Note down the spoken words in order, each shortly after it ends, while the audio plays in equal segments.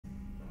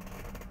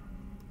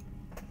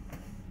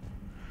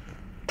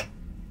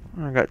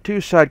I got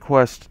 2 side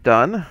quests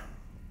done.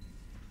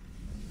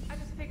 I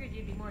just figured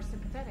you'd be more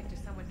sympathetic to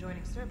someone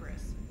joining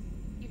Cerberus.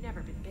 You've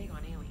never been big on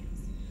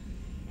aliens.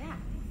 Yeah,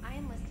 I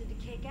enlisted to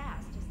kick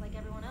ass, just like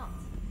everyone else.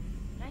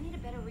 But I need a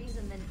better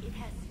reason than it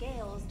has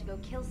scales to go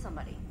kill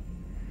somebody.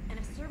 And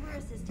if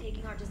Cerberus is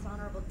taking our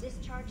dishonorable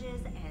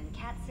discharges and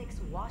Cat 6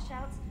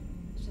 washouts,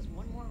 it's just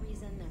one more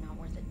reason they're not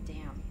worth a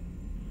damn.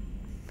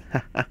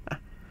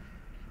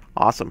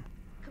 Awesome.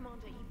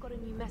 Commander, you've got a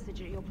new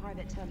message at your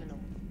private terminal.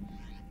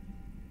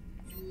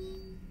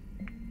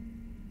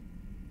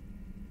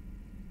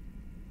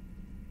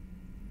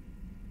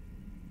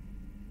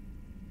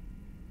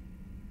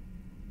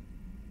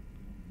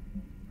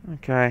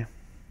 Okay.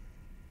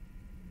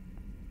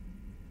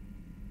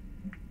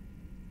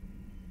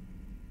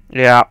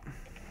 Yeah.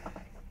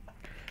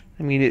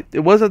 I mean, it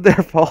wasn't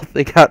their fault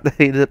they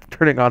ended up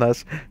turning on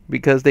us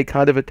because they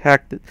kind of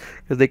attacked it,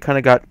 because they kind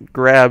of got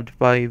grabbed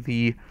by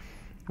the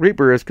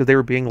Reapers because they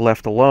were being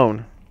left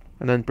alone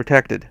and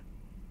unprotected.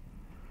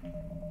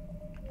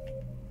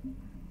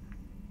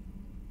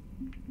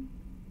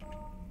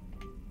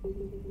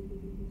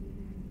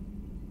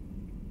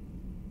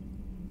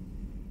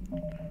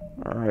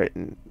 Alright,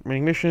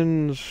 remaining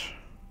missions.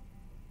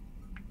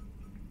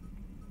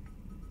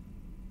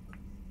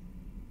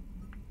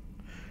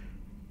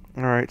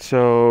 Alright,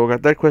 so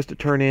got that quest to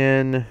turn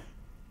in.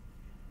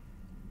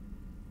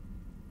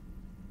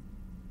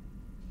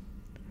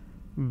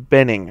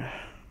 Benning.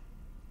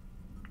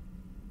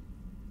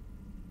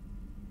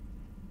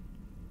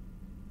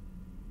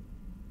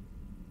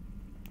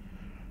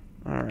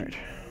 Alright.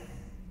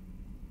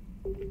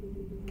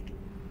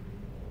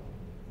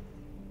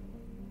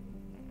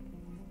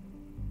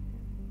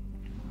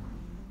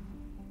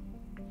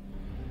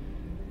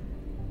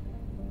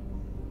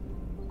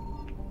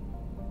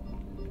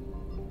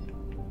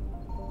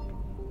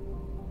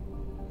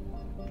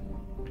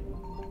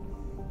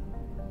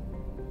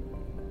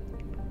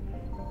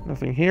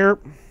 Nothing here.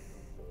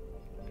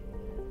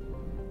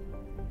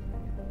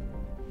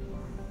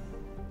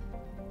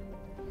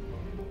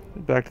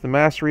 Back to the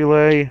mass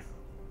relay.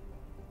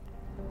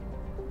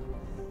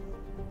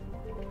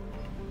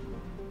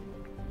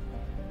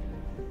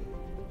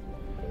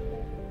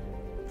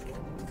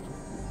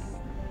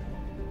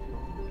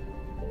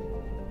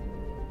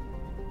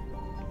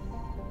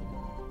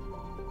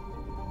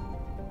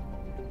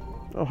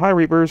 Oh, hi,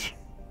 Reapers.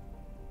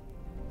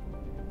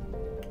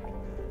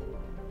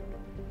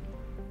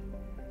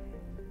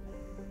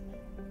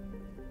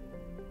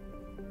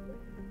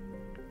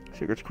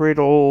 Secret's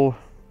Cradle,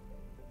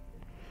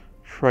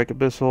 Shrike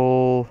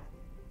Abyssal,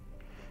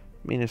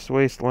 Venus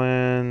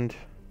Wasteland,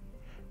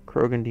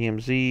 Krogan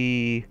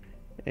DMZ,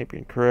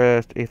 Apian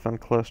Crest, Aethon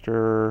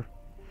Cluster,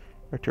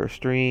 Retro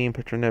Stream,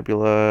 Petra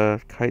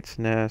Nebula, Kite's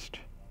Nest,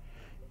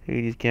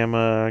 Hades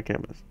Gamma,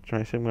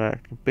 Giant Sigma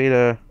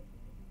Beta,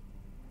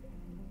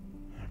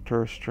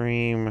 Retro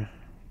Stream,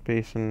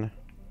 Basin.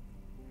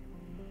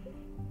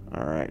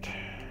 Alright.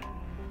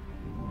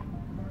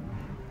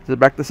 So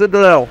back to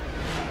Citadel.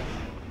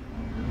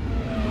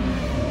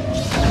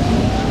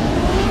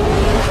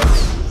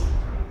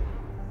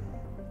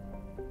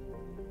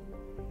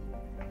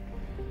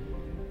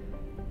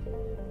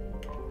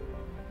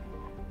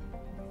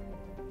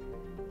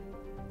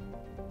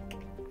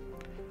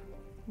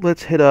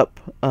 Let's hit up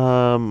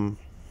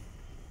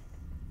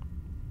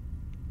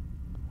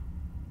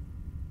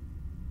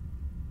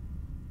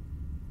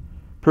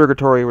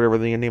Purgatory, whatever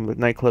the name of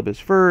the nightclub is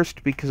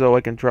first, because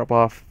I can drop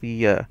off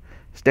the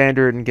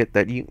standard and get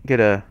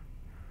a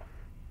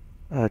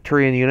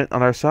Turian unit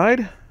on our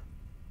side.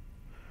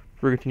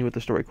 We'll continue with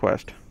the story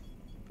quest.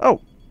 Oh,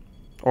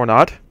 or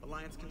not.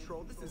 Alliance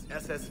Control, this is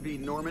SSV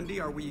Normandy.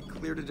 Are we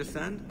clear to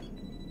descend?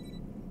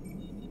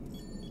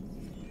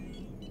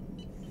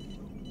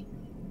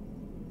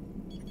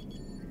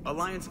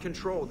 Alliance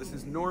Control, this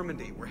is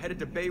Normandy. We're headed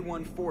to Bay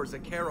 1-4's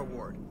Akara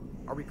Ward.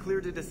 Are we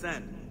clear to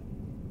descend?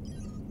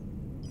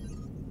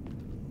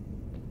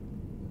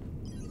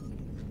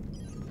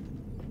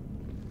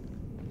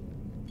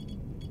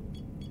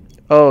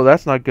 Oh,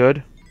 that's not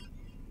good.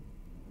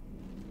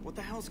 What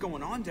the hell's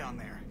going on down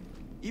there?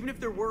 Even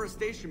if there were a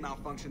station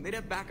malfunction, they'd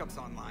have backups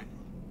online.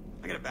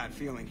 I got a bad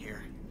feeling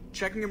here.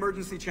 Checking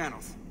emergency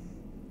channels.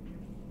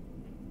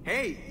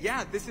 Hey,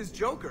 yeah, this is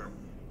Joker.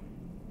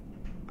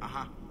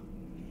 Uh-huh.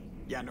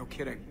 Yeah, no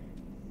kidding.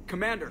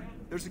 Commander,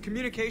 there's a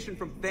communication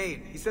from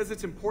Thane. He says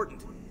it's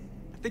important.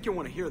 I think you'll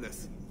want to hear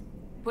this.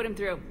 Put him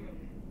through.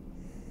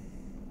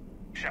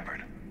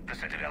 Shepard, the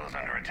Citadel is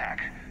under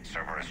attack.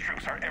 Cerberus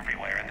troops are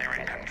everywhere and they're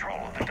in control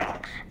of the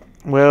docks.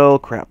 Well,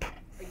 crap.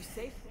 Are you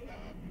safe?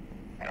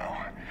 No,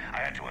 I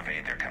had to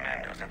evade their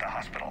commandos at the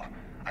hospital.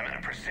 I'm in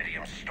a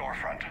Presidium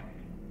storefront.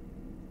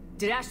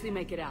 Did Ashley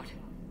make it out?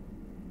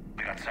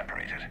 We got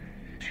separated.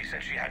 She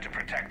said she had to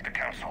protect the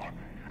Council.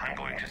 I'm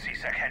going to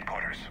CSEC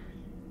headquarters.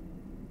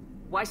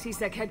 Why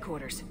CSEC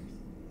headquarters?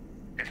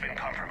 It's been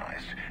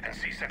compromised, and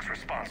CSEC's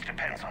response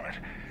depends on it.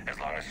 As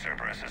long as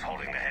Cerberus is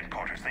holding the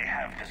headquarters, they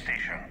have the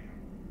station.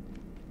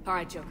 All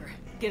right, Joker.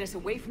 Get us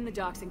away from the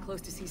docks and close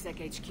to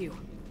CSEC HQ.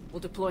 We'll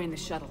deploy in the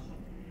shuttle.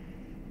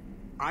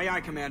 Aye,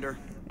 aye, Commander.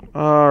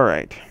 All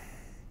right.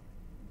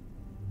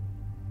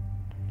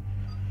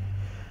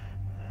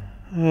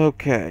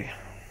 Okay.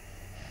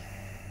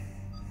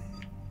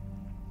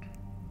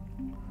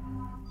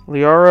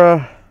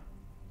 Liara.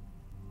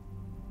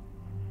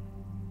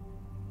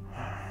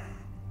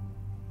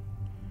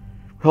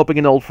 Helping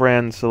an old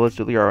friend, so let's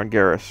do Liara and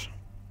Garrus.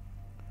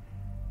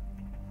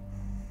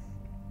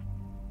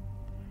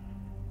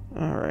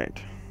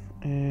 Alright.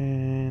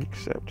 And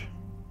accept.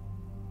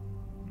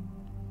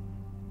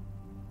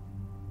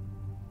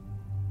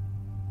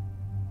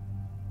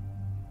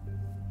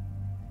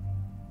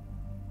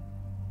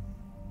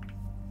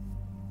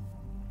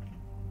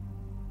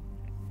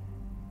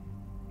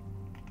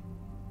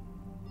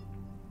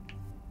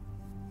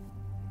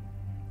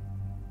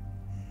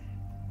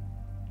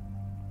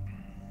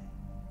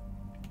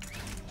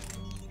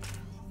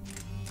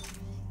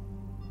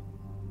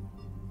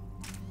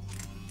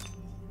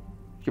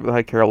 Give it the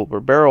high caliber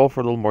barrel for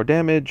a little more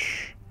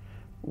damage.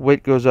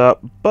 Weight goes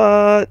up,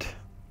 but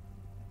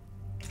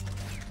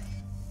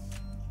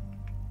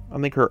I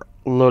think her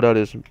loadout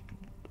is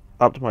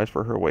optimized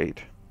for her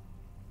weight.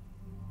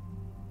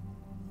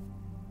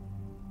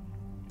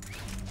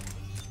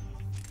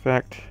 In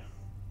fact,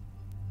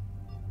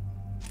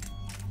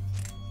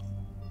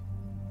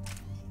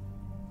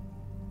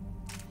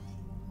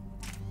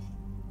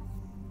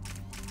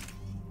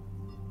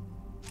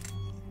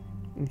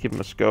 give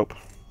him a scope.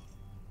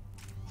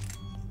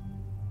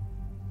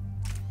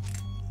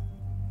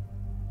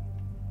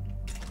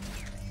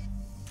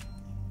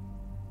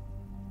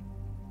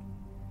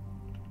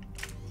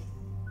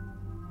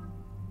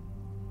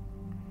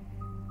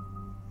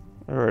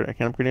 Alright, I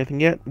can't upgrade anything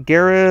yet.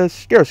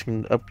 Garrus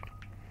can up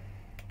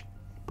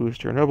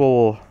boost your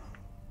noble.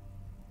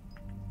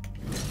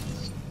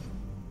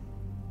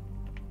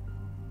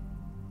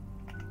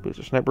 Boost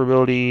your sniper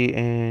ability,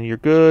 and you're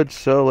good.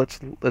 So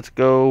let's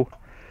go.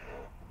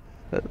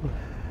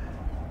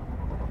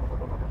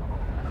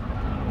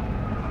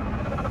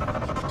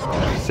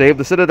 Save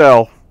the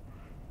Citadel.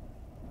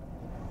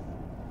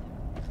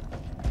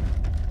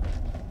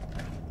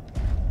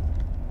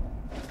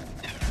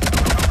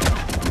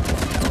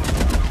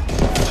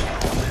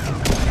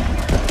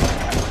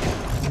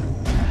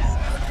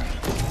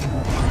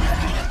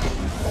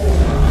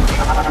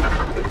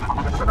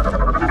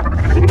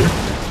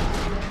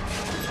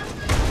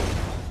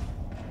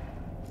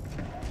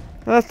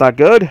 That's not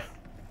good.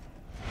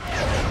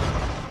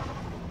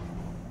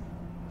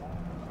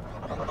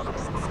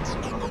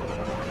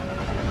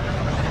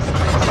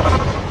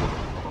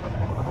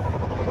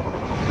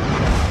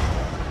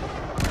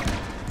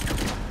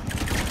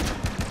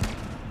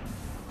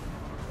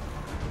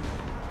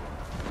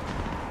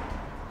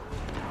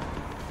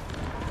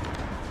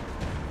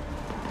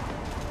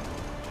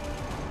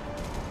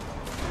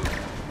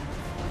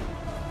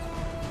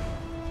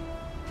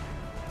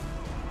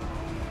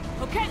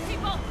 Okay,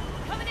 people,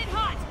 coming in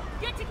hot.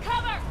 Get to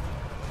cover.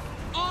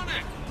 On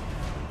it!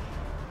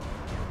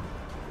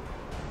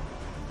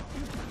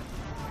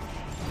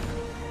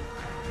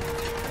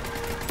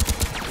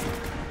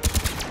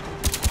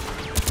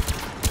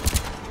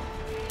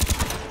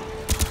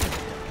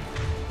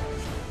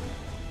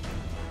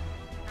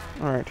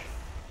 All right.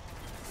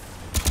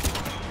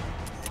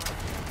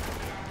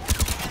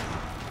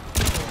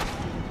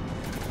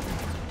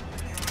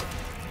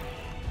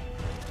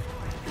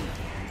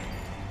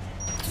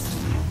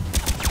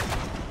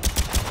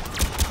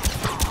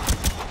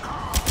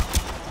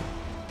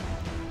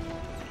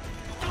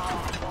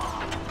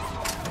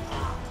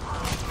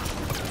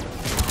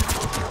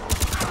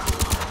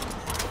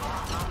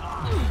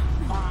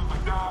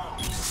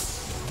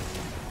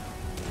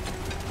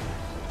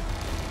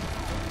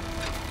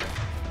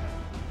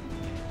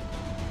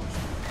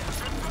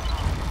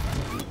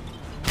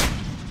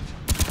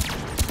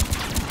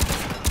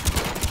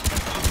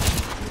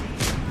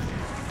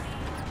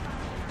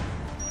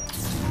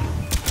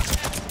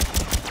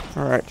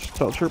 Alright,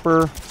 Stealth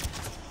Trooper.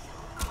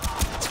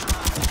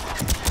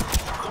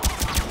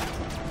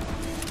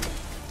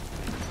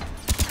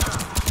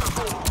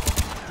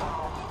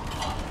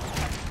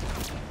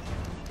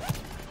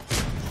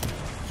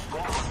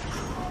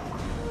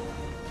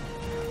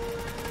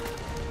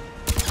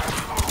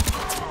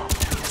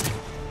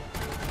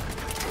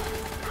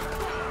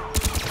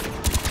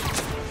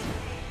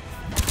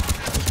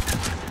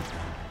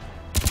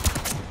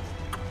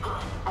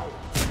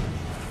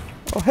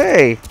 Oh,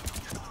 hey!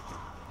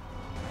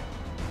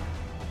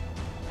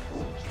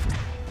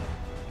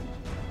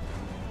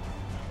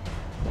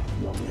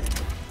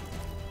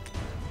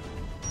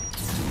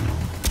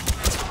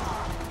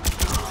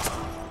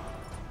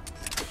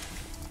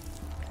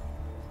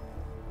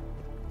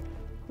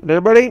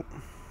 Everybody?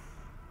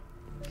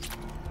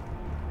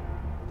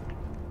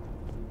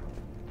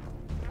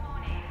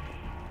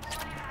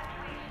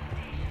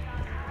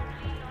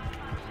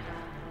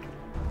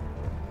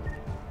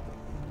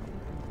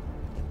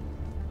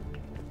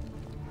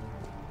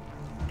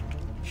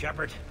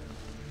 Shepard,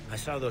 I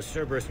saw those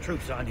Cerberus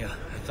troops on you.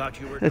 I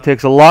thought you were... It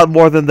takes a lot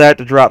more than that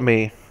to drop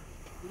me.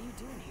 What are you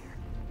doing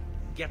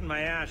here? getting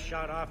my ass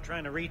shot off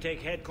trying to retake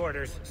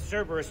headquarters.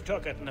 Cerberus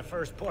took it in the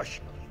first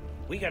push.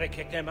 We gotta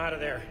kick them out of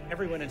there.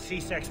 Everyone in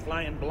C-Sec's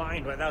flying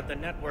blind without the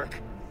network.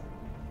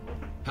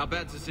 How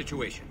bad's the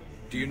situation?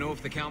 Do you know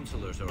if the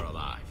counselors are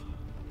alive?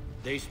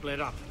 They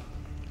split up.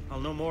 I'll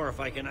know more if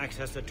I can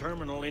access the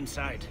terminal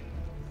inside.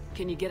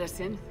 Can you get us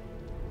in?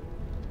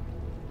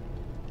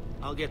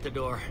 I'll get the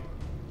door.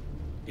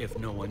 If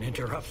no one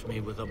interrupts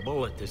me with a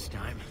bullet this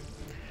time.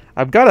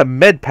 I've got a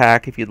med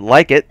pack if you'd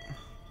like it.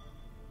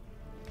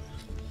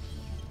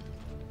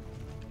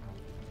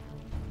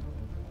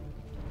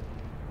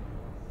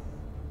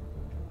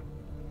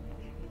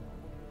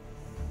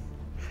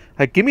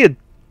 Give me a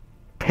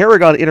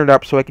Paragon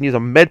interrupt so I can use a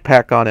med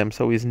pack on him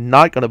so he's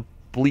not going to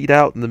bleed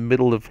out in the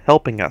middle of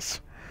helping us.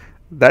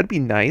 That'd be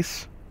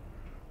nice.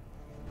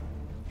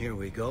 Here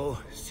we go.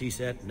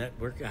 CSET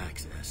network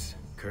access.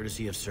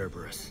 Courtesy of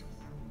Cerberus.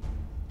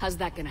 How's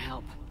that gonna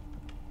help?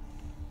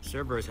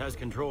 Cerberus has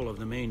control of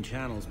the main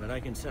channels, but I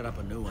can set up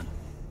a new one.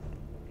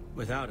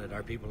 Without it,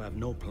 our people have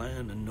no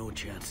plan and no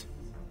chance.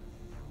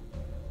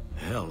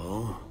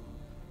 Hello.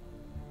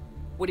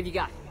 What have you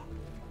got?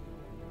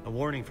 A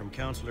warning from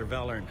Counselor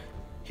Valern.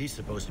 He's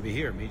supposed to be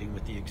here meeting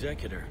with the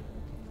Executor.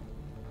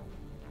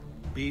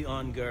 Be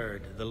on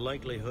guard. The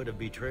likelihood of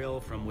betrayal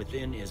from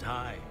within is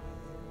high.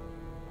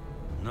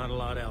 Not a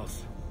lot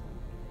else.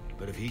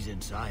 But if he's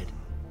inside...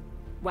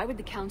 Why would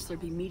the Counselor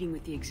be meeting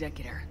with the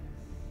Executor?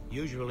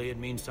 Usually it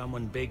means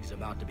someone big's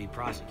about to be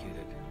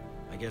prosecuted.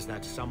 I guess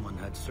that someone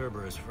had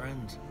Cerberus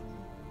friends.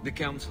 The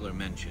counselor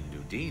mentioned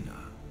Udina.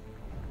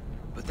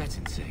 But that's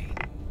insane.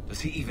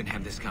 Does he even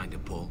have this kind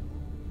of pull?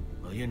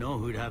 Well, you know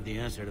who'd have the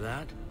answer to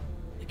that?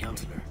 The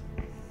Counselor.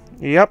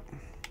 Yep.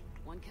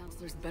 One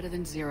Counselor's better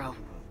than zero.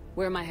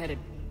 Where am I headed?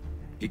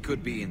 He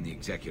could be in the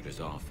Executor's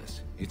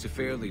office. It's a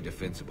fairly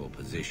defensible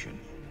position.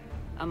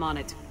 I'm on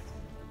it.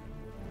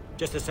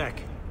 Just a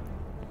sec.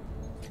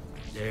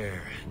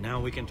 There. Now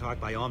we can talk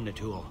by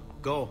Omnitool.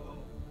 Go.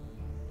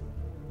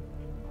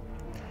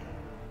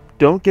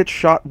 Don't get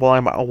shot while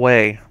I'm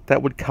away.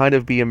 That would kind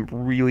of be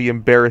really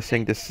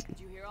embarrassing to... Did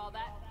you hear all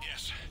that?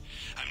 Yes.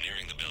 I'm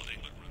nearing the building,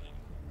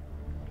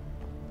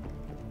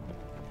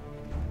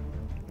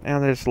 but...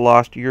 And I just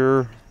lost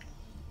your...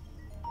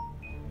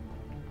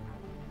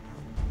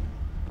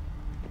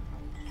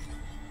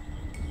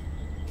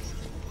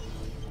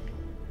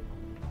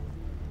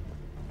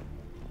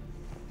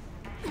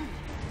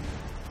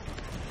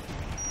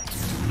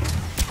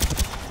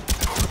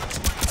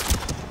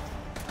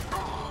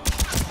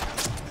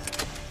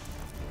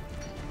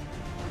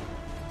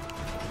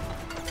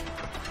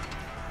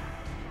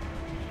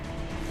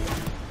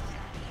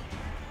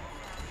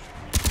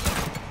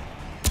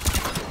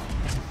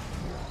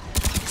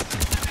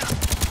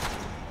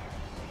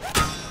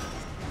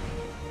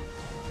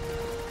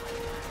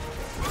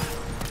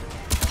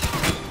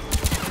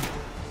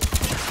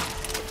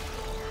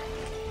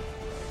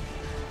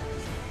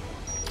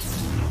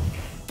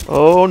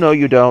 Oh, no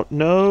you don't.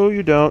 No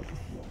you don't.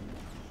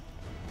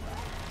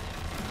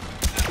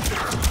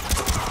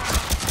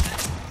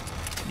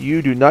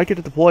 You do not get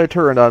to deploy a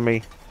turret on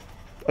me.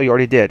 Oh, you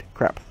already did.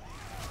 Crap.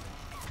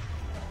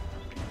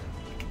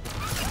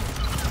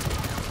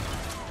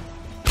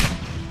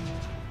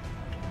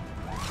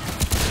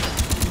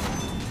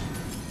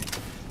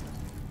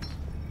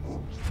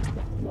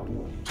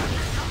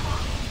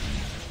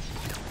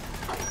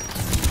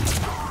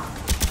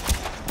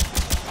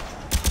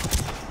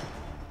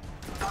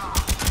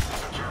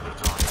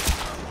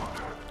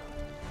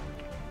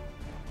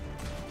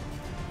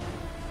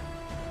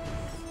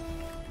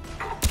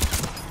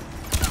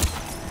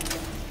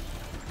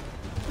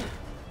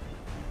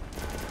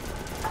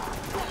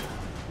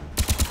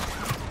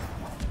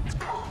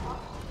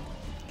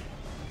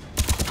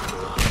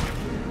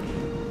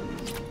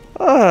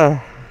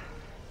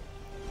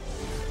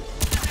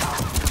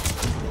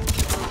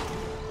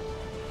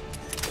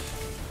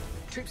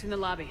 Troops in the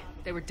lobby.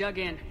 They were dug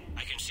in.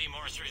 I can see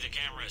more through the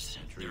cameras.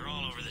 They're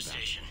all over the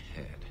station.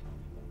 Head.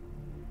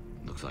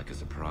 Looks like a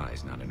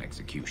surprise, not an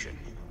execution.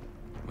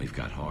 We've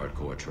got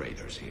hardcore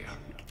traitors here.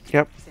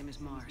 Yep. Same as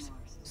Mars.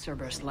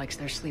 Cerberus likes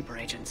their sleeper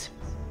agents.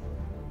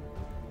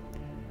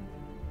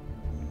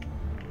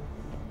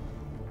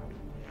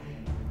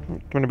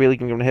 I'm going to be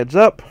giving him a heads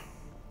up.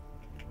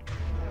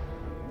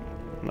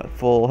 I'm at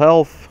full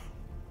health.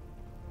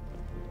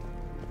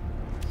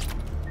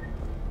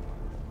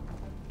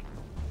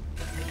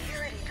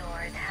 Security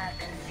doors have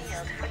been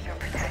sealed for your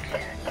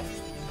protection.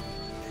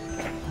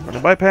 I'm going to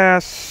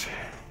bypass.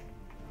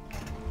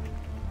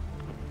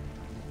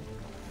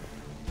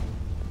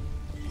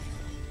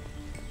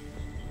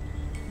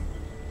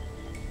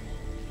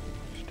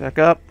 Stack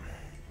up.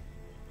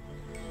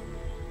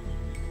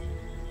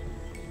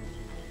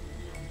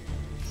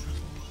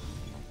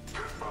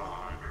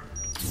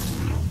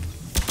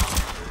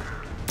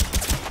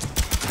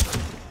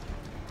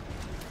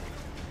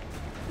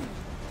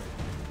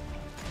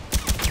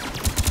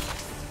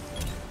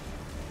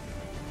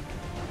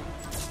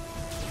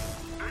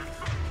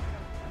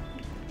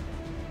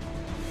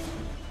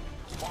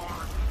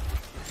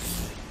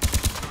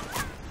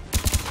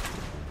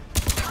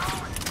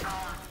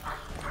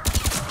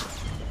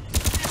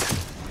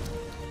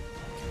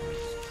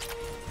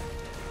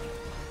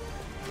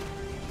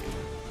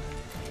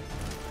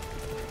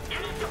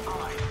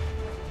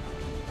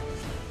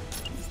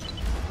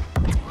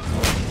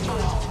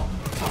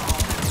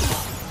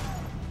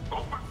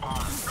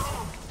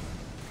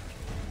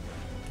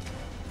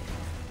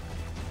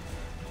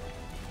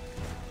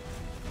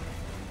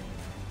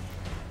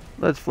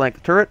 Let's flank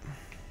the turret.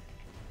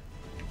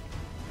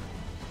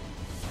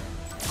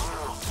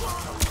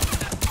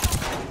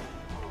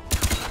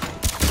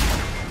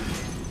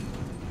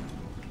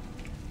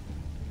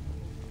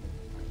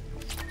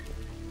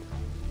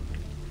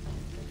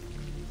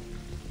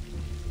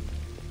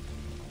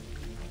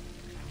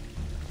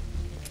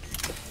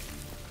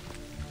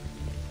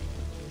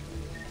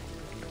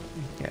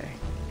 Okay.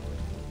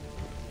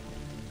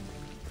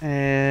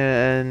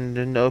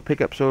 And no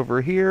pickups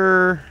over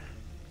here.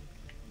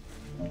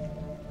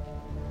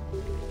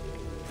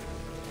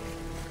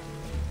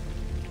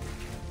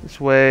 This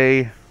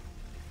way.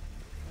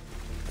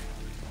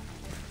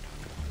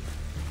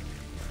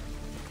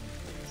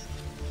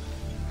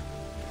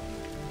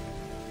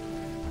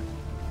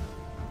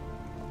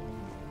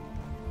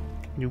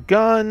 New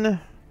gun.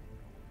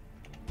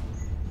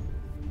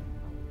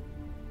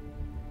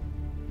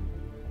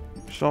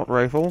 Assault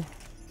rifle.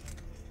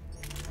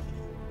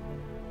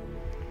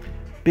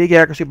 Big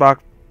accuracy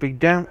box. Big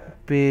down.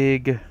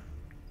 Big.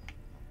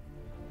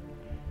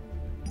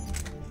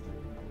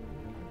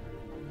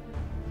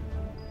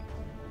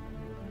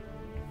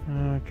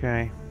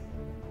 Okay.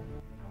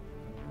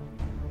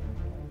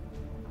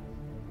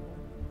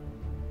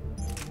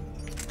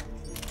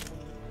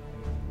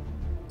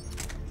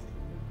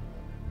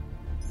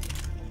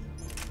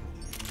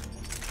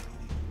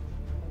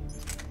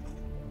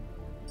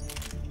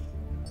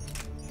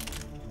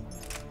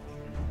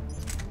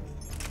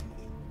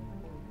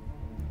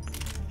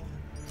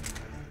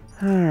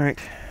 All right.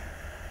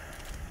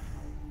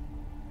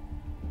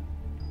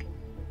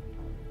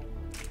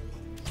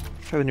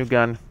 Try the new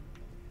gun.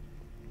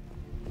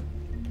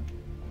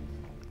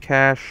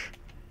 Cash.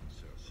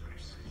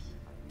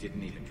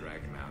 Didn't even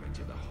drag him out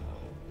into the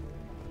hall.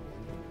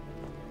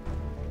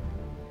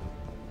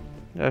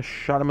 Just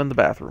shot him in the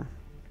bathroom.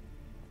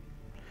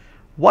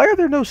 Why are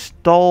there no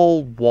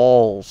stall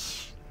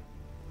walls?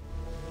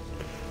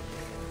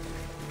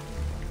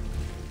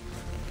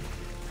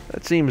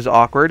 That seems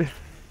awkward.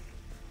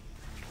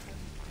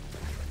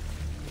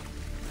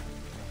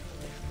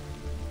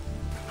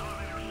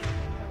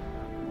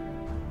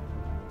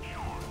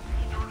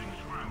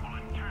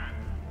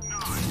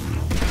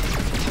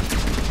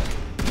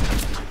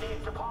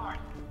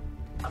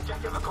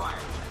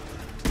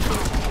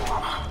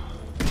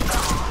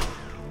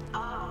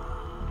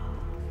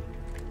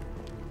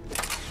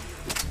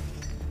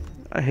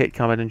 I hate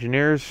combat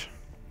engineers.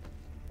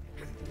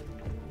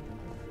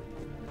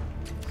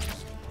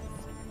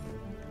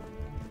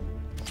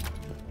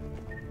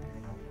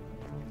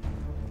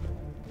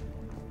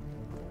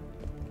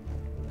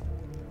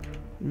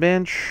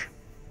 Bench.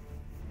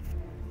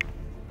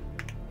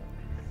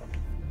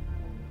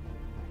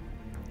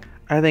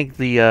 I think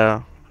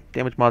the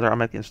damage monitor I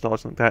might install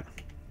something like that.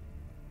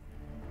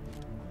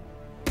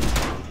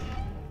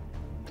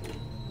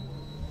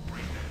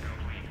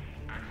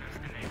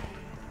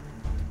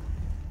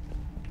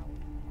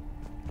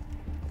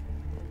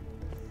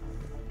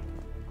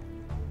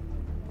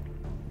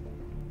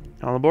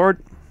 On the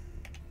board.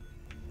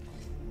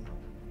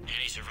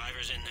 Any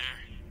survivors in there?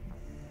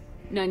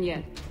 None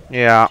yet.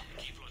 Yeah.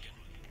 Keep looking.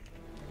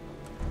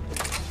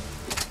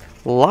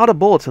 A lot of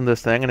bullets in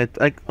this thing, and it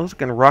looks like it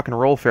can rock and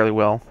roll fairly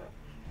well.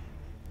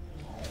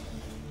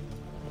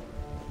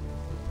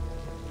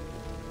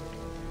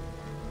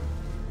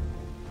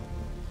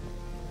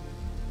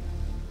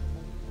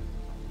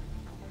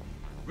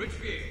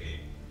 Richfield!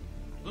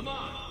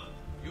 Lamont!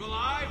 You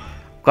alive?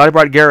 Glad I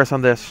brought Garrus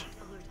on this.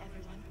 Alert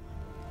everyone.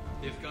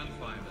 If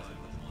gunfire doesn't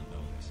put on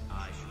notice,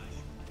 I should.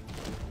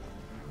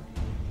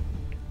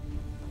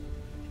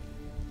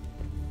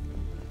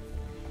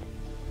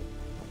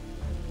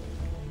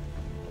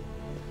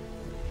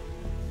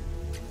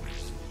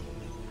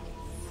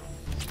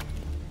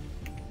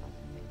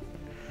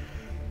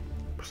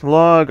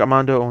 Log,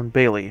 Armando, and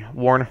Bailey.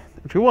 Warn.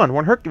 Entry 1.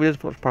 Warn Hercules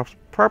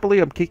properly.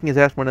 I'm kicking his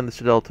ass one in the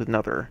Citadel to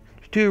another.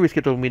 2.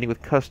 Reschedule a meeting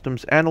with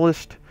customs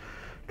analyst.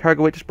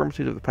 Cargo weight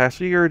discrepancies of the past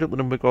year. Don't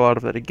let him go out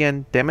of that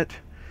again. Damn it.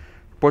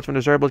 Reports from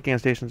undesirables scan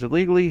stations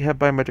illegally. Have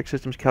biometric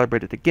systems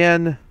calibrated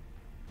again.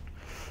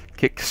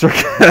 Kick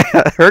circuit.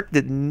 Herc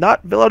did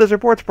not fill out his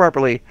reports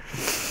properly.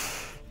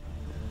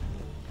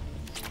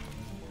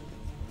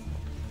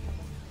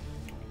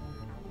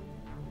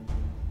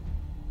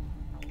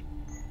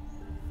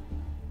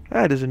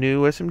 That is a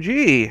new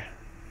SMG.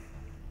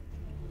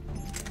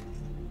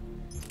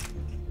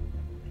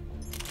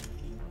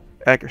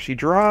 Accuracy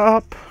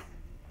drop.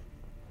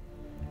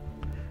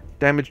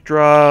 Damage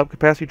drop.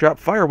 Capacity drop.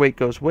 Fire weight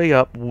goes way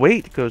up.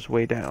 Weight goes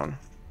way down.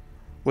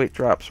 Weight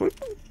drops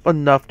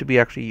enough to be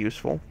actually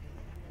useful.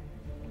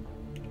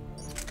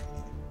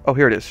 Oh,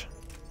 here it is.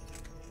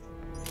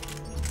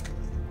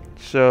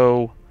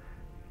 So,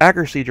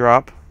 accuracy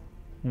drop.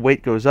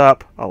 Weight goes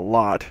up a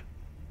lot.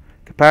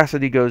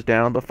 Capacity goes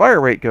down, but fire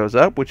rate goes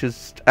up, which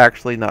is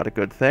actually not a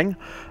good thing.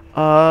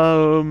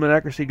 And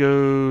accuracy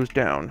goes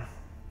down.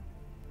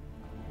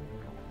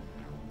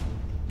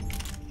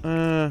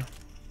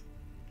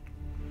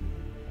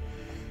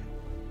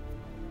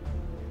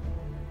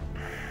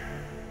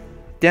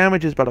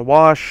 Damage is about a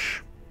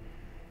wash.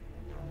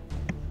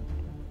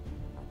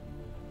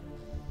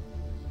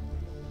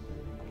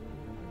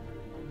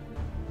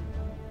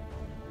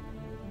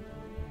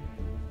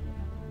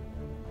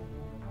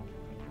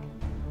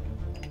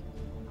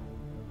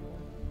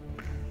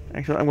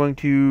 Actually, I'm going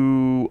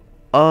to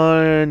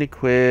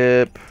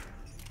unequip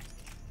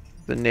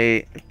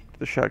the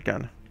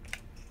shotgun.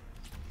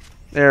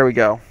 There we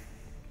go.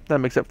 That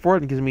makes up for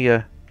it and gives me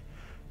a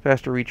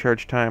faster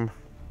recharge time.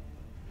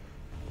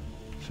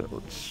 So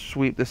let's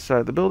sweep this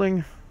side of the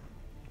building.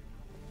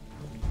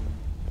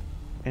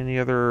 Any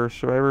other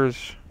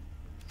survivors?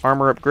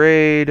 Armor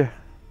upgrade.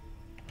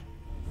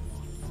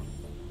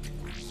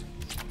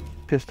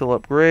 Pistol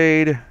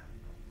upgrade.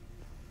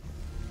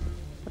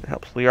 That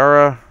helps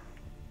Liara.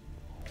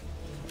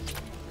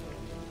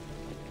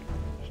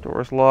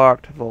 Door is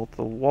locked. Vault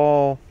the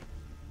wall.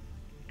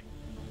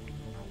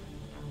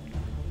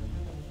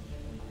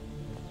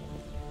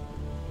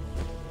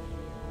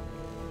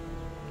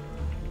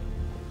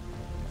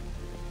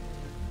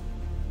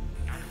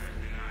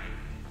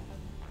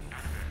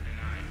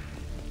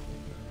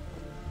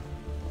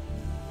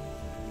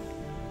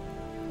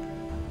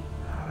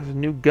 There's a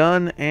new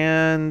gun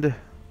and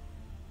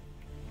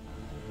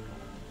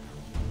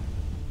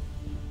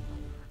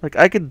like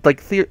I could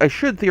I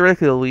should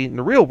theoretically in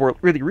the real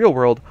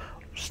world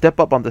step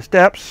up on the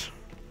steps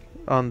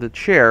on the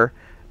chair,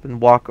 then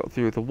walk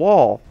through the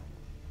wall,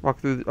 walk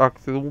through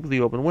the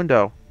open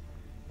window.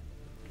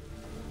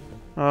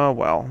 Oh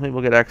well, maybe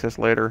we'll get access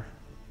later.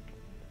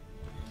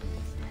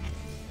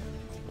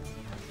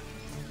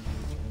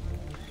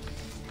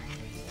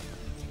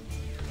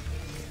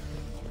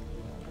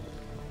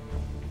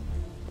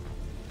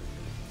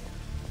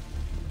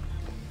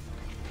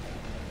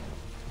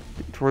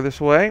 Detour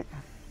this way.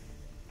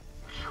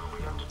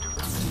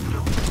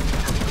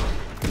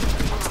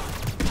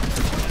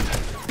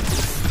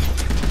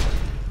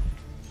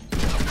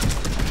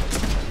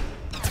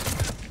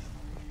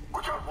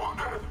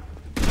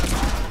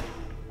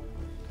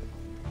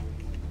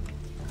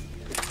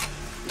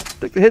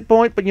 Took the hit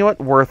point, but you know what?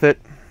 Worth it.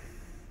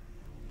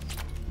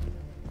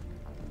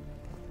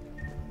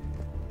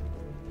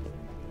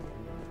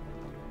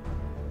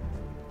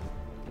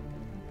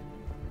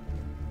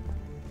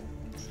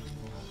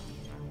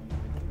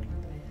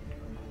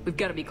 We've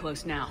got to be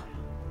close now.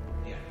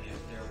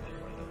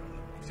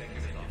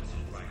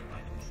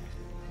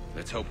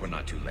 Let's hope we're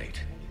not too late.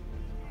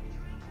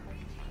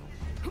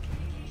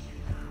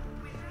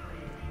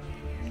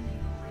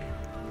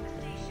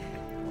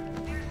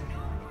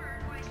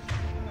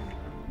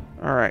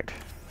 All right.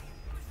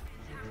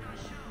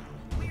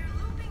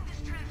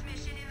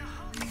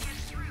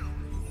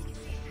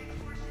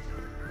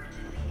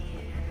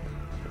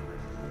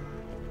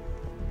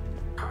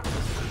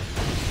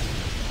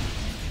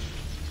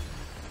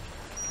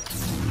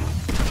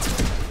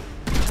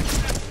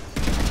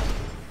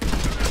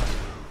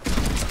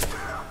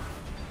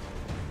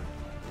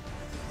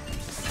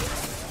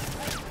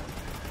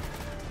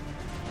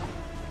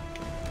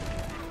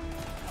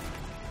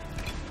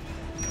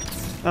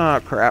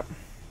 Oh, crap.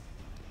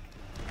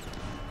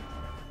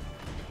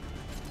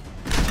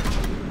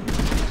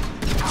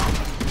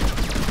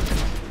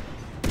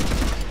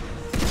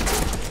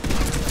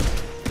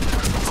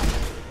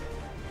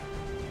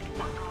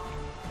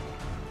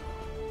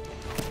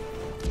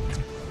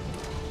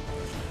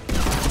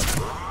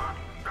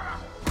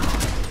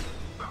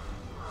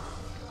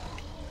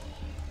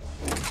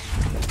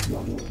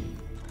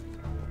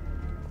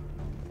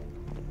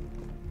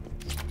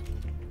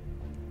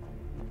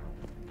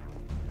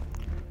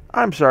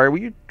 I'm sorry, were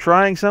you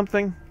trying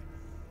something?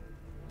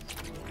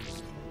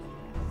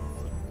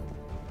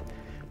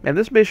 Man,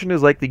 this mission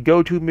is like the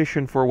go-to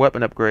mission for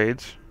weapon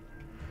upgrades.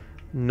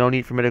 No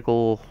need for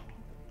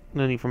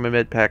my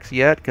med packs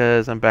yet,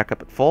 because I'm back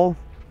up at full.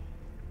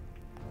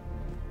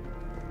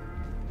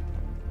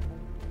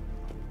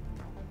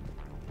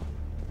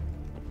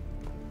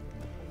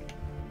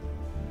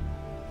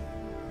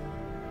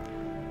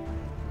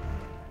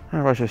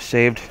 I wish I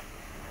saved.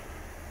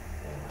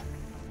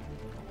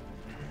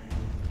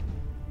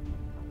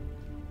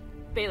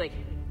 Bailey,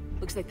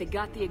 looks like they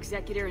got the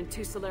Executor and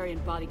 2 Solarian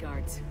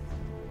bodyguards.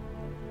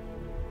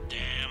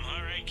 Damn,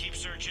 alright, keep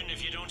searching.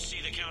 If you don't see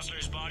the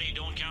counselor's body,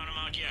 don't count him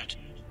out yet.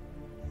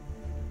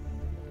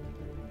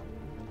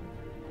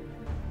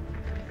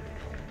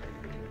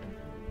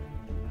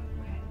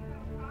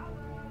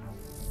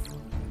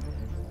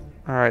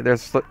 Alright,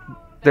 there's the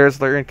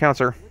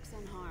counselor. Looks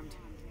unharmed.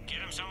 Get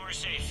him somewhere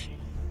safe.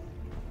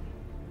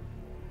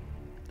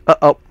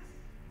 Uh-oh.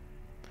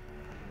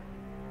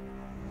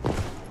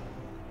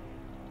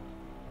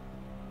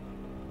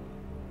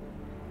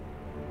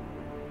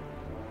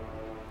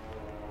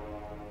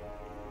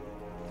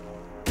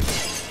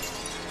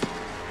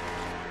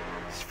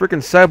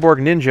 Freaking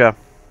cyborg ninja.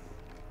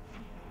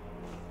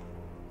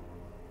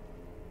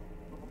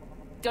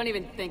 Don't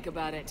even think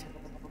about it.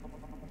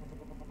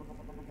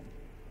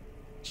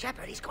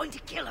 Shepard, he's going to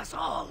kill us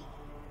all.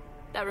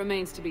 That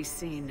remains to be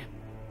seen.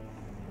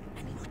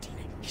 I mean,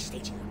 Udina, he's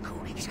staging a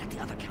coup. He's got the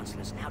other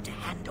counselors now to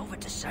hand over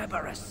to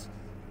Cerberus.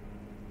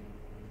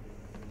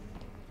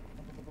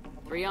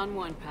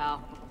 3-on-1,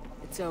 pal.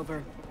 It's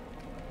over.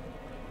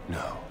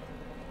 No.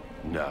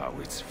 No,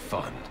 it's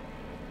fun.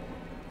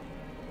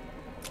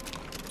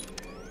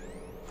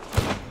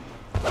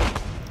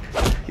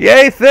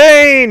 Yay,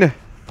 Thane!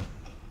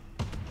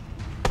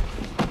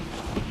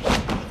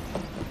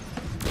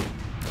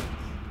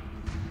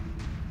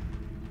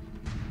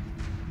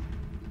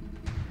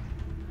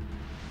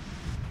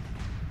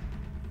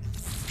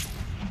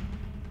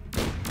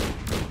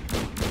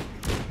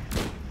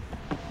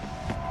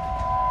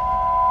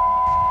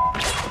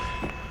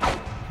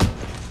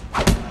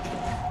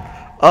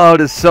 Oh,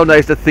 it is so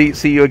nice to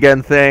see you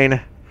again,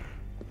 Thane.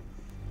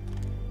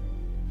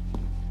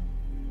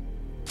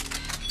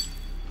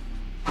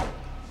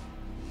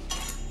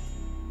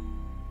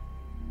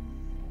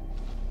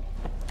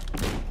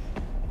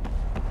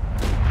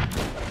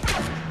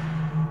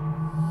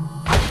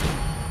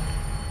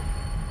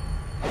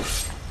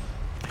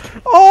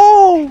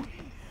 Oh!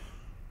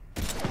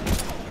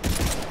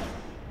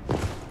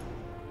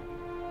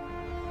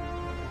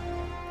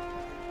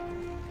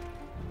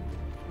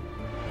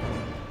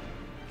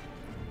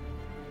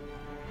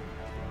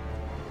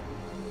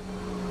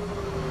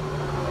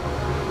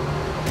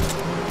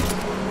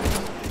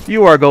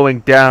 You are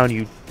going down,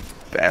 you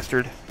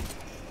bastard.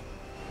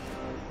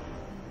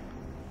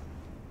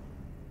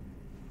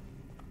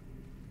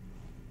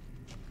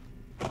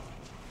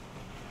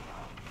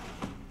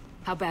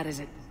 How bad is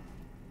it?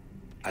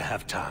 I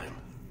have time.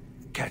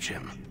 Catch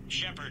him.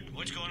 Shepard,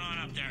 what's going on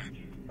up there?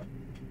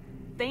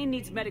 Thane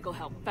needs medical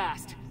help,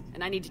 fast.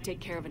 And I need to take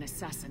care of an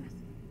assassin.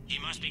 He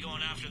must be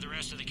going after the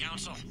rest of the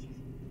council.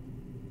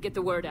 Get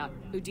the word out.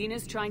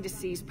 Udina's trying to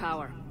seize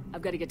power.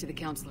 I've got to get to the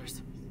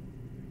counselors.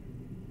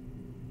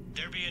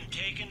 They're being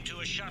taken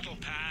to a shuttle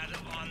pad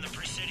on the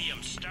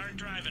Presidium. Start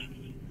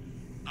driving.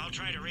 I'll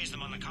try to raise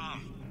them on the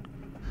comm.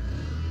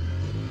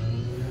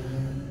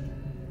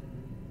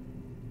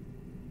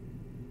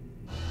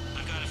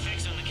 I've got a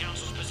fix on the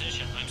council's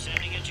position. I'm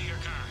sending it to your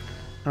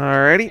car.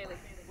 Alrighty.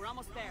 We're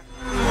almost there.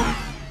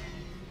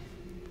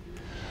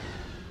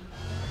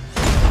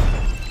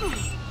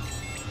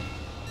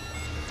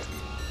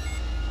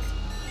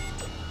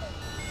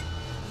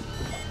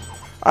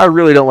 I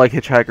really don't like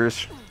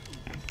hitchhikers.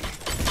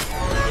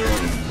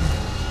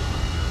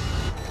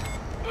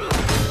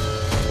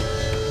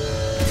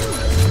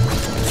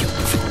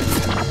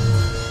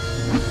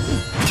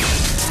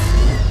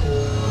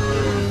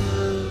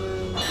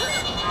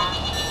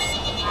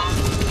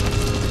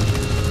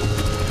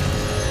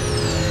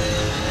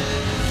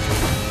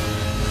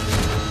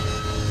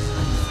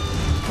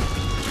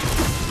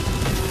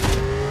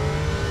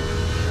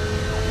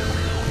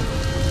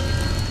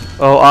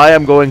 Oh, I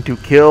am going to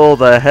kill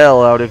the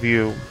hell out of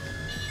you.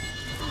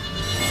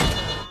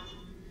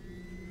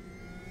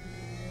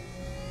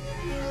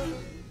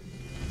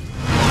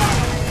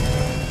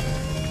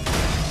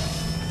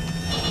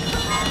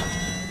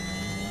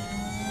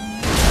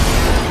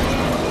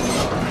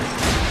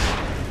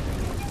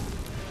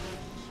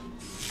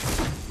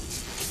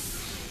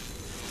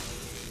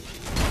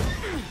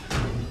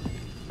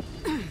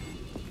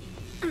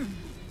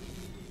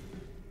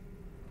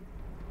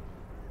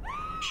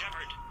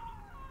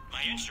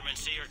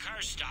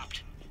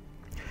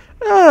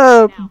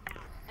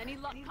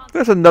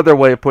 That's another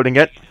way of putting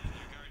it.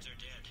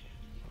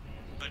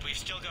 But we've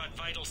still got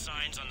vital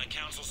signs on the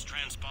council's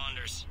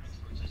transponders.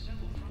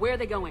 Where are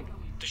they going?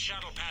 The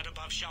shuttle pad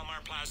above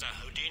Shalmar Plaza.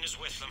 Udina's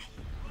with them.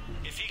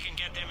 If he can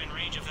get them in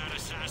range of that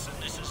assassin,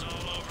 this is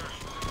all over.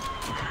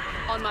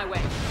 On my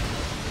way.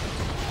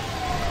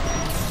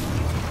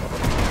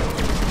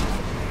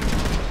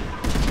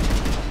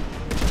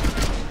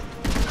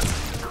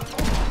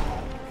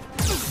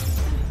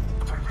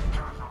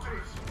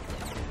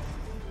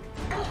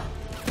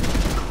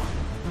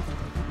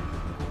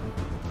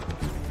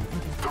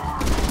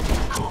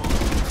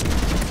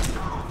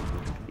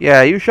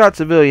 Yeah, you shot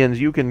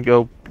civilians, you can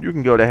go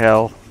to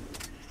hell.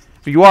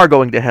 You are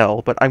going to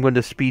hell, but I'm going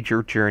to speed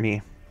your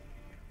journey.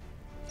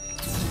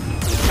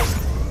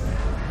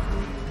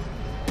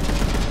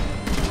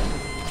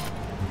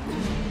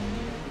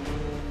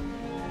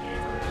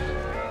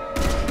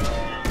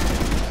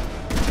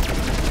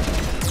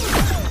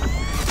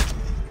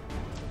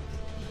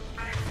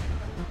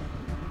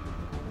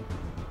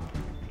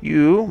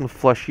 I'm gonna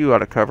flush you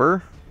out of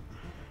cover.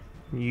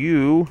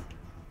 You...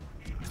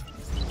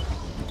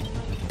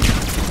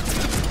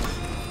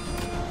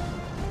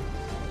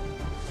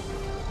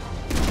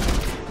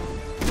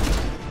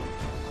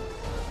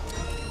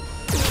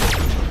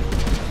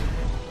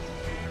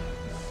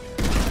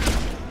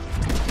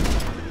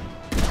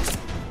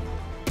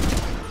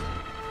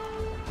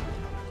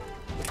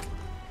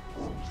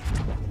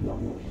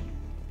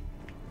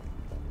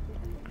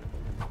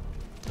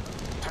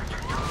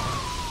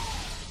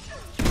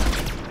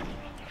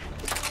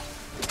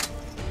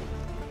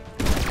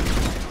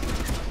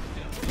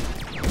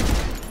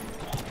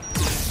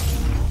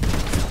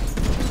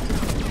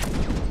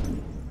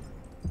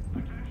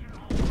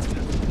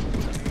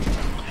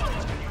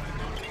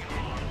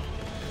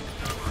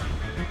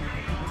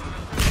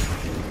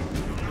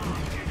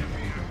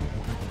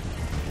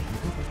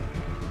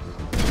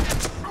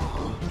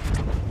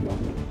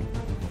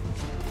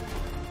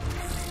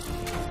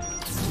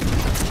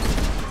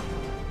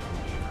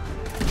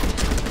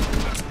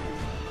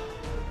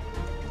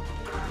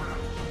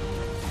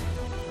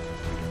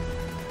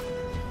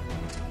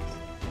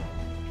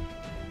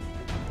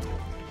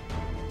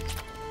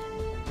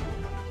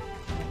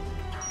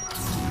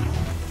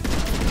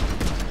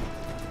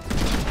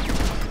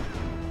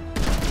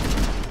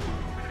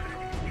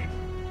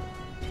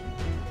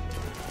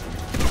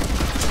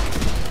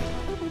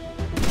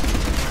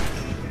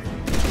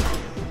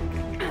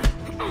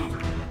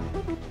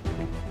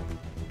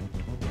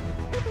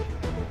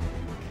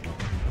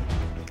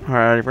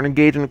 Alright, if we're going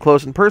to engage in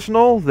close and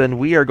personal, then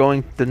we are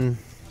going to...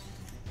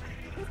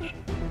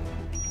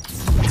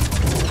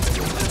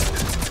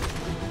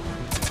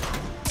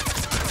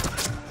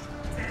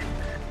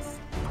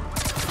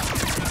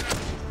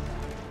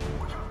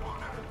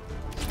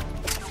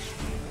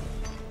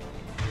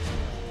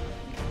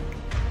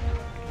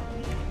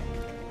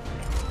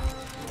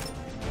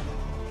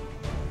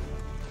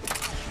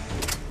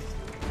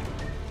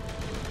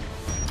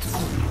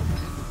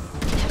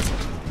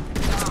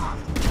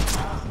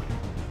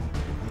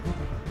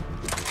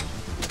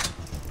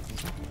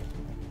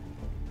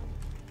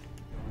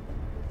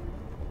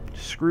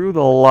 Screw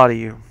the lot of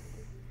you.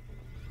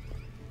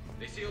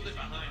 They sealed it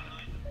behind.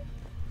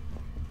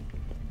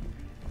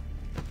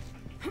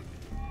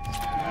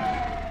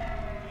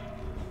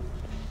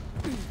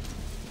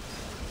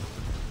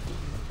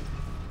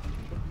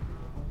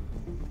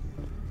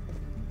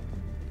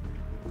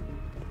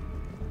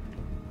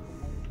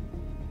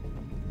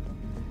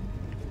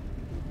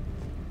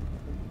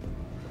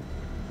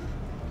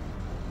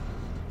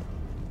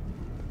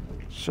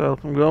 So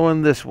I'm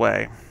going this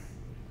way.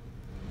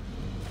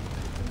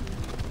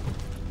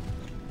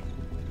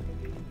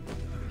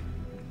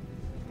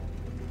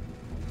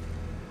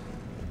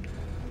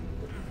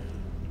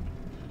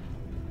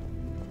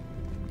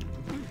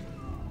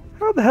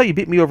 How the hell you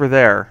beat me over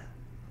there?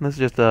 This is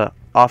just a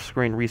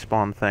off-screen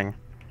respawn thing.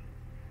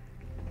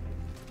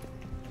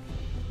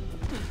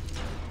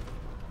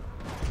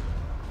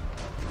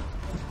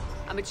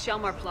 I'm at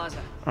Shelmar Plaza.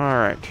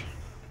 Alright.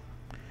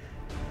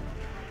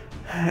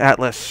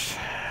 Atlas.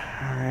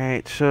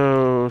 Alright,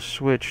 so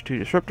switch to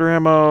disruptor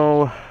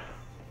ammo.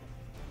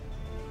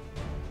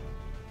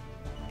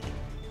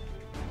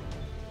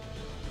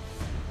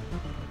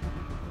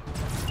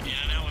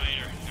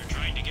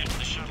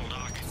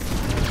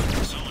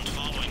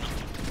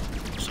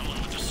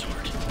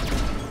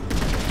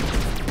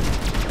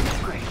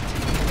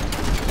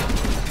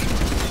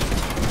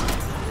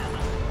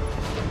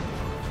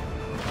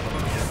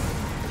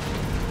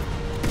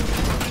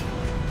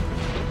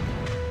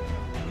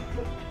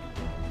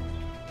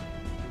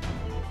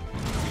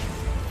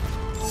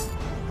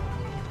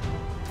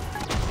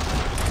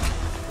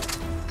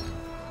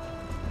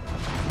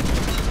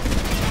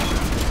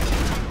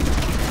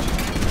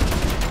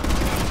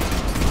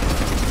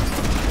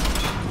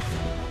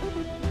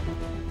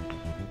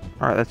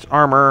 Alright, that's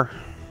armor.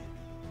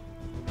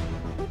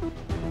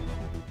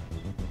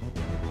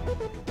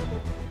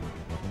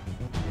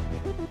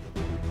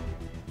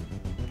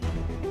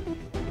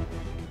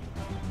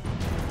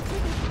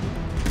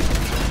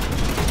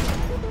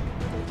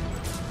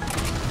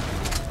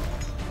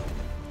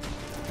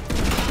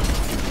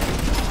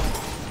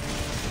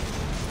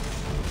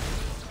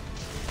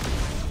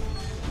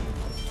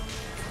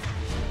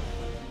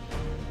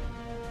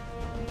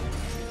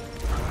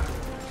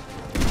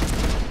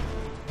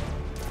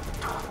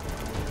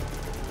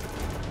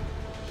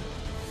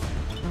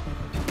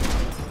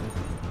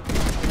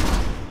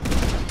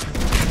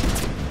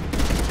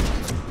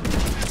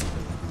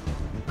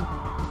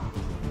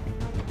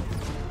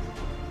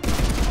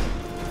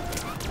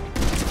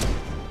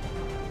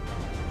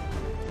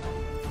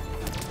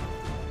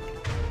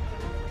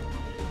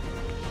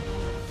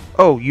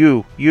 Oh,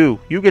 you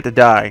get to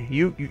die.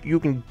 You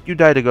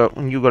die to go,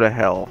 and you go to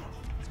hell.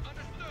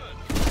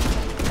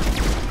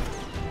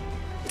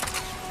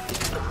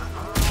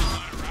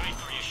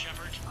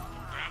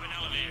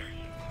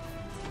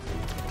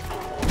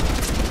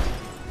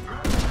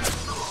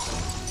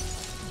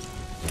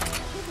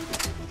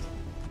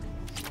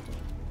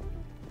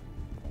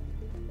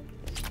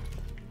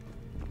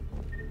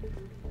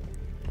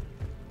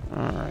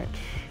 Alright.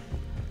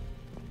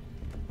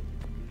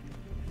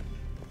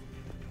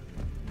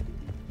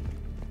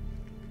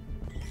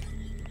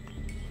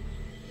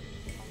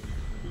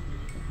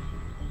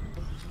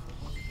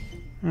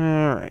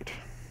 Alright.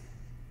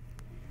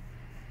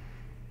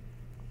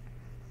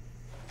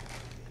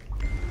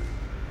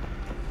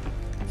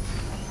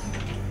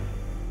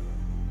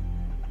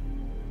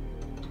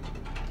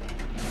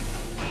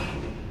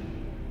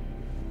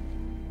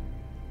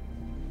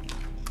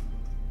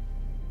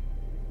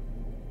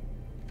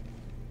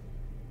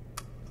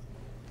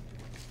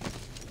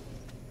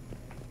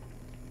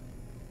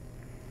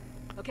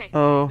 Okay,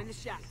 Oh. I'm in the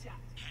shaft.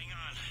 Hang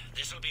on.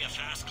 This'll be a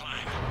fast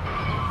climb.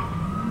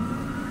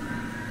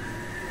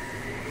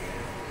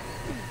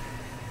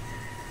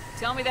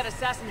 Tell me that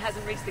assassin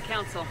hasn't reached the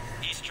council.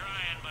 He's trying,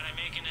 but I'm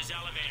making his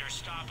elevator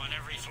stop on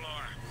every floor.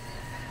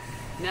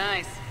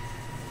 Nice.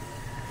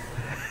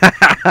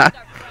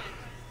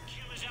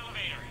 Cue his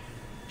elevator.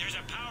 There's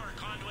a power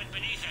conduit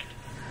beneath it.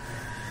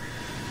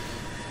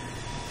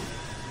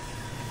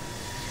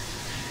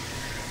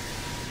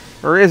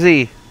 Where is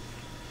he?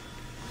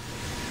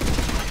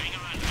 Hang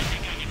on, I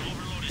think I can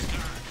overload his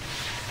car.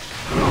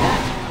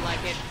 That's more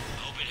like it.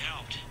 Hope it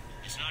helped.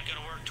 It's not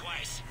gonna work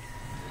twice.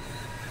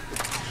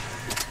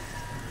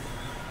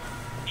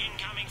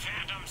 Incoming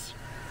phantoms.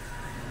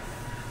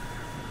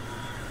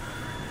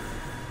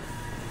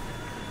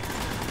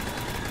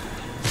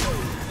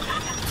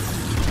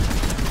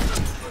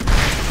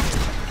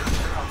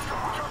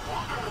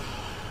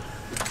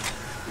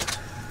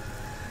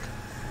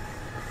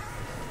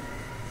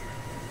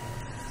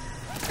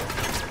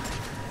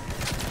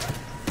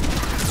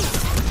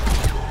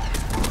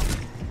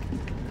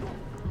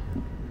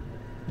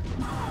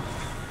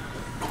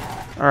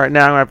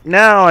 Alright,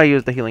 now I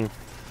use the healing.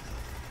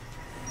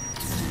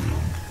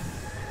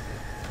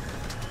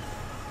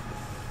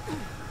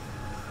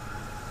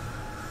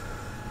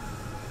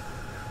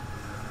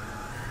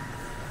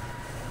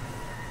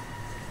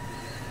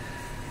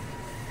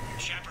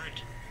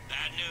 Shepard,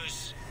 bad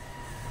news.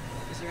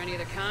 Is there any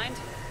other kind?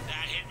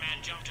 That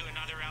hitman jumped to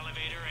another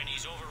elevator and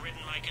he's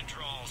overridden my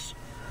controls.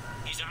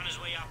 He's on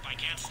his way up. I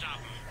can't stop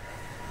him.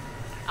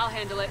 I'll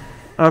handle it.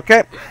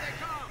 Okay.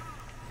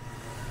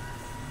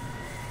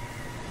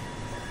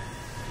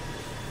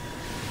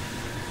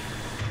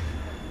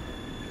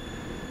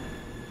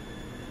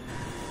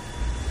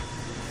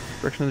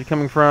 Direction is he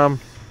coming from?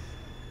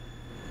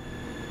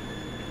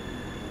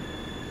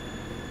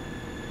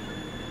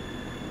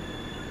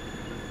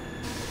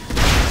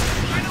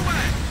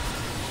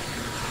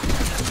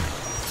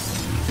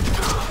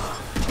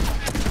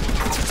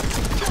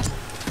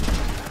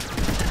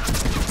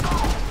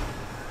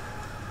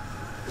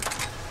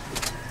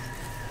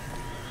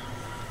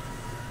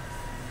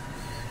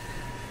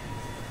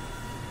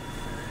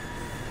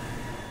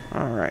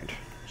 All right.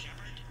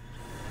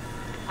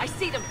 I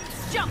see them.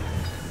 Jump!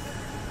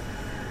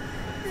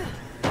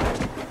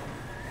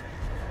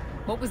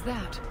 What was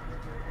that?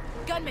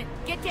 Gunman,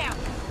 get down!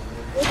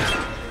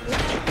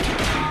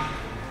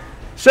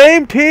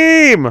 Same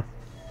team!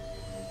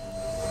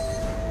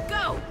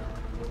 Go!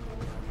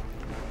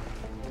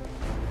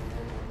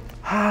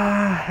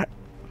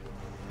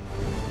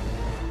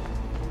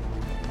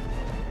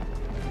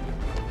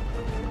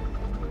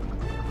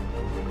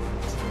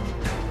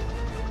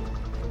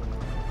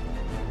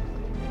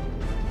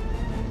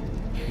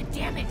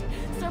 Damn it!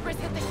 Cerberus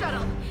hit the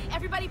shuttle.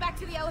 Everybody back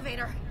to the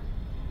elevator.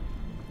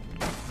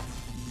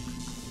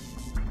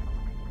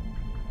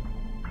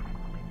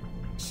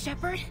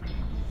 Shepard?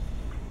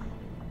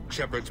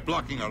 Shepard's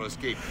blocking our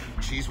escape.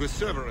 She's with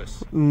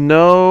Cerberus.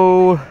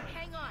 No.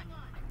 Hang on.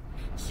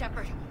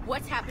 Shepard,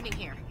 what's happening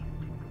here?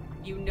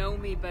 You know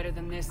me better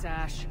than this,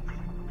 Ash.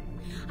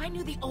 I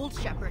knew the old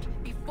Shepard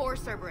before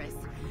Cerberus.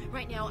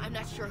 Right now, I'm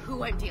not sure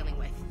who I'm dealing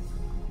with.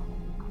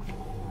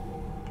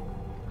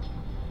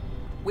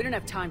 We don't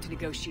have time to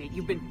negotiate.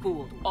 You've been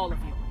fooled, all of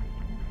you.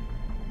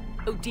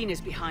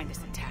 Udina's behind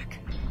this attack.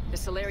 The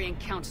Salarian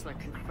Counselor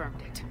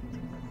confirmed it.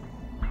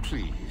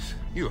 Please,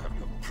 you have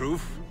no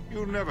proof.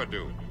 You never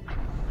do.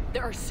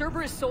 There are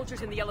Cerberus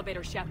soldiers in the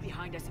elevator shaft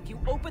behind us. If you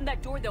open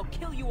that door, they'll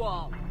kill you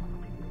all.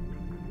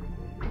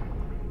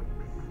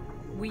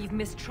 We've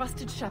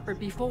mistrusted Shepard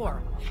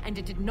before, and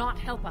it did not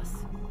help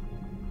us.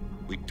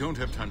 We don't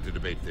have time to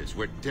debate this.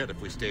 We're dead if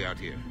we stay out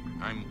here.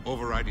 I'm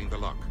overriding the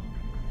lock.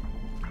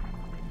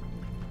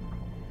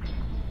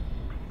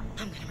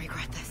 I'm gonna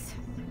regret this.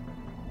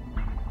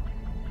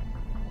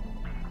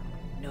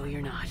 No,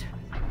 you're not.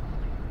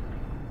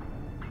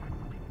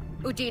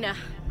 Udina,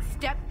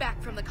 step back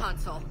from the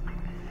console.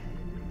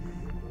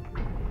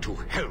 To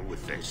hell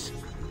with this.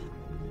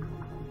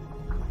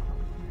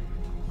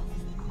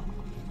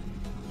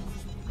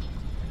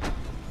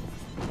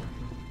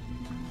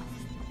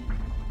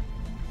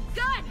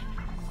 Gun!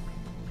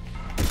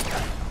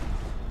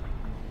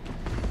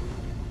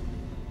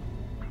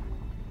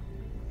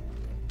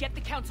 Get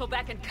the Council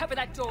back and cover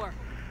that door.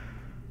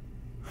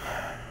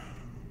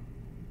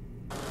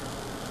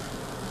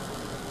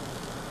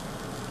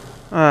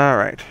 All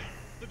right.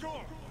 The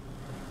door.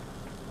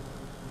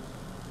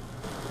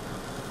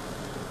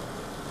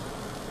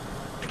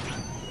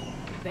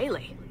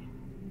 Bailey.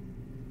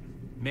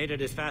 Made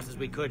it as fast as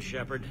we could,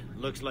 Shepard.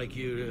 Looks like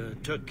you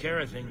took care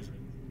of things.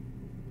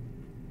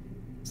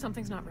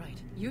 Something's not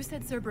right. You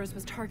said Cerberus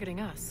was targeting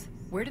us.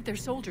 Where did their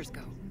soldiers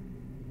go?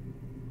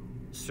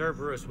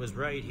 Cerberus was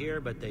right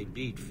here, but they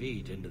beat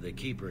feet into the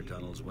Keeper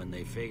tunnels when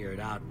they figured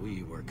out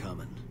we were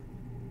coming.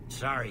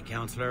 Sorry,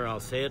 Counselor,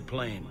 I'll say it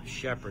plain.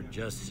 Shepard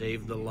just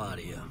saved the lot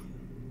of you.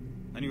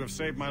 And you have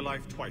saved my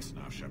life twice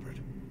now, Shepard.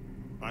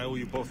 I owe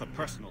you both a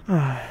personal and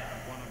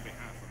one on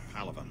behalf of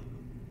Palaven.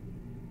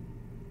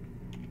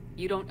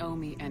 You don't owe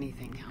me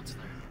anything,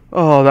 Counselor.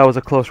 Oh, that was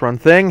a close run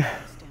thing.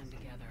 Stand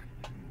together.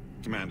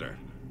 Commander,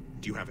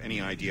 do you have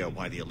any idea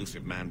why the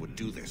elusive man would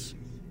do this?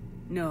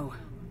 No,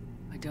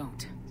 I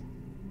don't.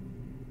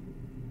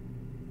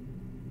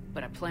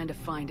 But I plan to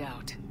find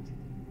out.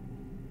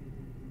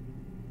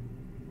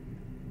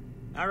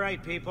 All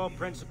right, people.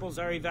 Principals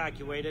are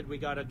evacuated. We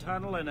got a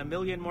tunnel and 1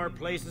 million more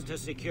places to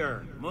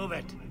secure. Move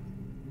it.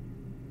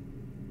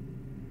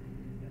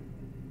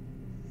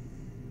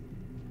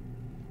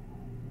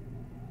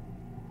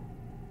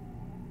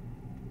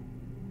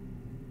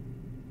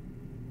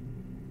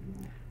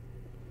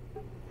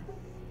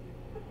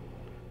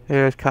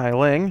 Here's Kai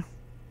Leng.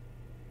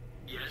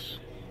 Yes?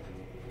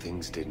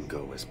 Things didn't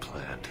go as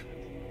planned.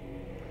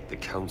 The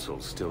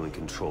Council's still in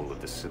control of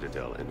the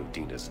Citadel and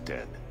Udina's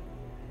dead.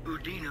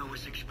 Udina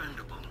was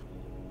expendable.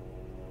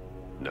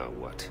 Now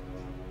what?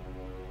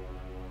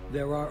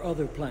 There are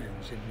other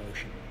plans in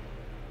motion.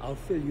 I'll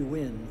fill you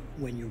in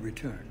when you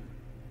return.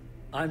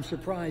 I'm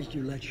surprised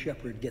you let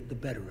Shepard get the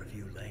better of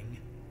you, Leng.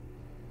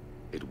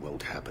 It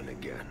won't happen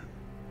again.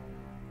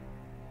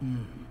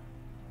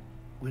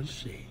 We'll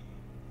see.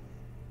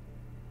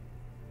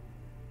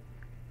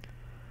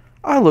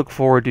 I look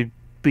forward to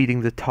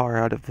beating the tar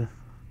out of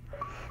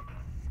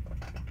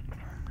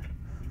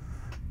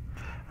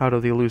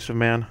the elusive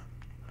man.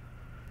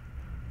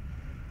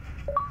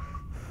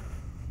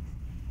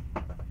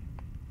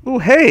 Ooh,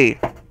 hey!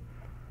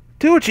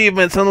 2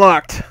 achievements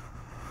unlocked!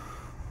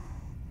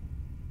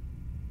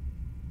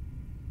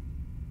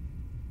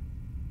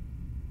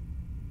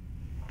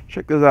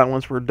 Check those out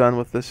once we're done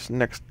with this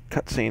next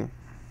cutscene.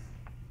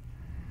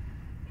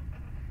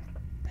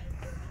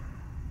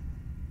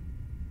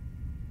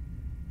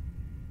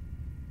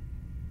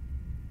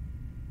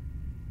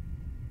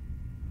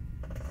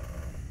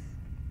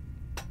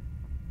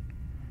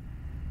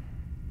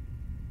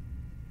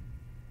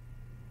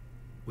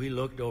 We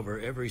looked over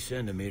every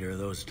centimeter of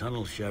those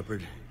tunnels,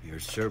 Shepard. Your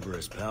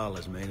Cerberus pal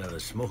is made out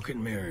of smoke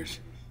and mirrors.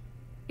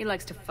 He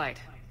likes to fight.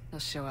 He'll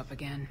show up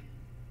again.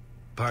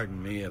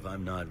 Pardon me if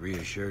I'm not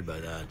reassured by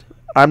that.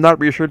 I'm not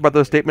reassured by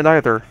the statement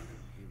either.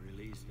 He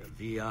released a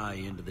VI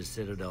into the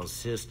Citadel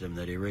system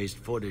that erased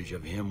footage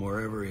of him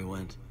wherever he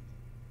went.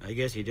 I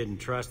guess he didn't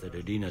trust that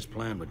Udina's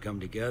plan would come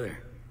together.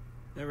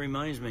 That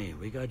reminds me,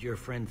 we got your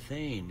friend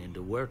Thane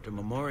into Huerta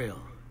Memorial.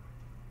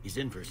 He's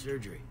in for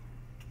surgery.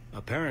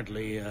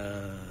 Apparently,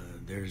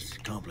 there's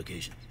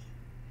complications.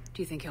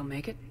 Do you think he'll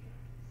make it?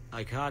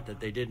 I caught that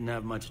they didn't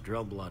have much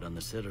drug blood on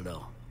the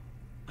Citadel.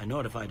 I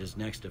notified his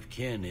next of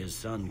kin, his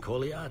son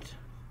Koliat.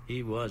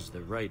 He was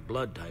the right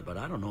blood type, but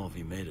I don't know if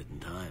he made it in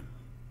time.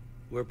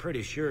 We're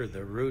pretty sure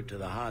the route to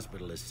the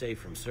hospital is safe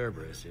from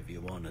Cerberus. If you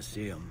want to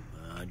see him,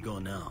 I'd go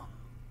now.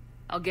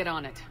 I'll get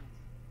on it.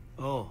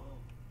 Oh,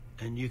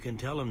 and you can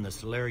tell him the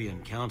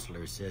Salarian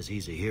counselor says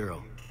he's a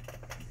hero.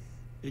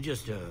 It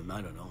just, I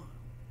don't know,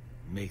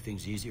 make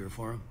things easier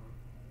for him.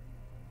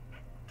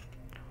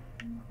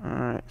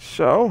 Alright,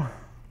 so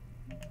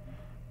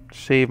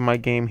save my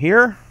game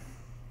here.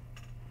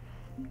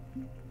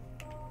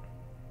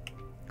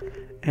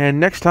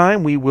 And next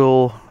time we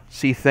will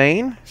see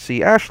Thane,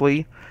 see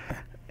Ashley,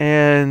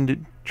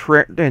 and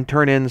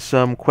turn in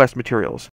some quest materials.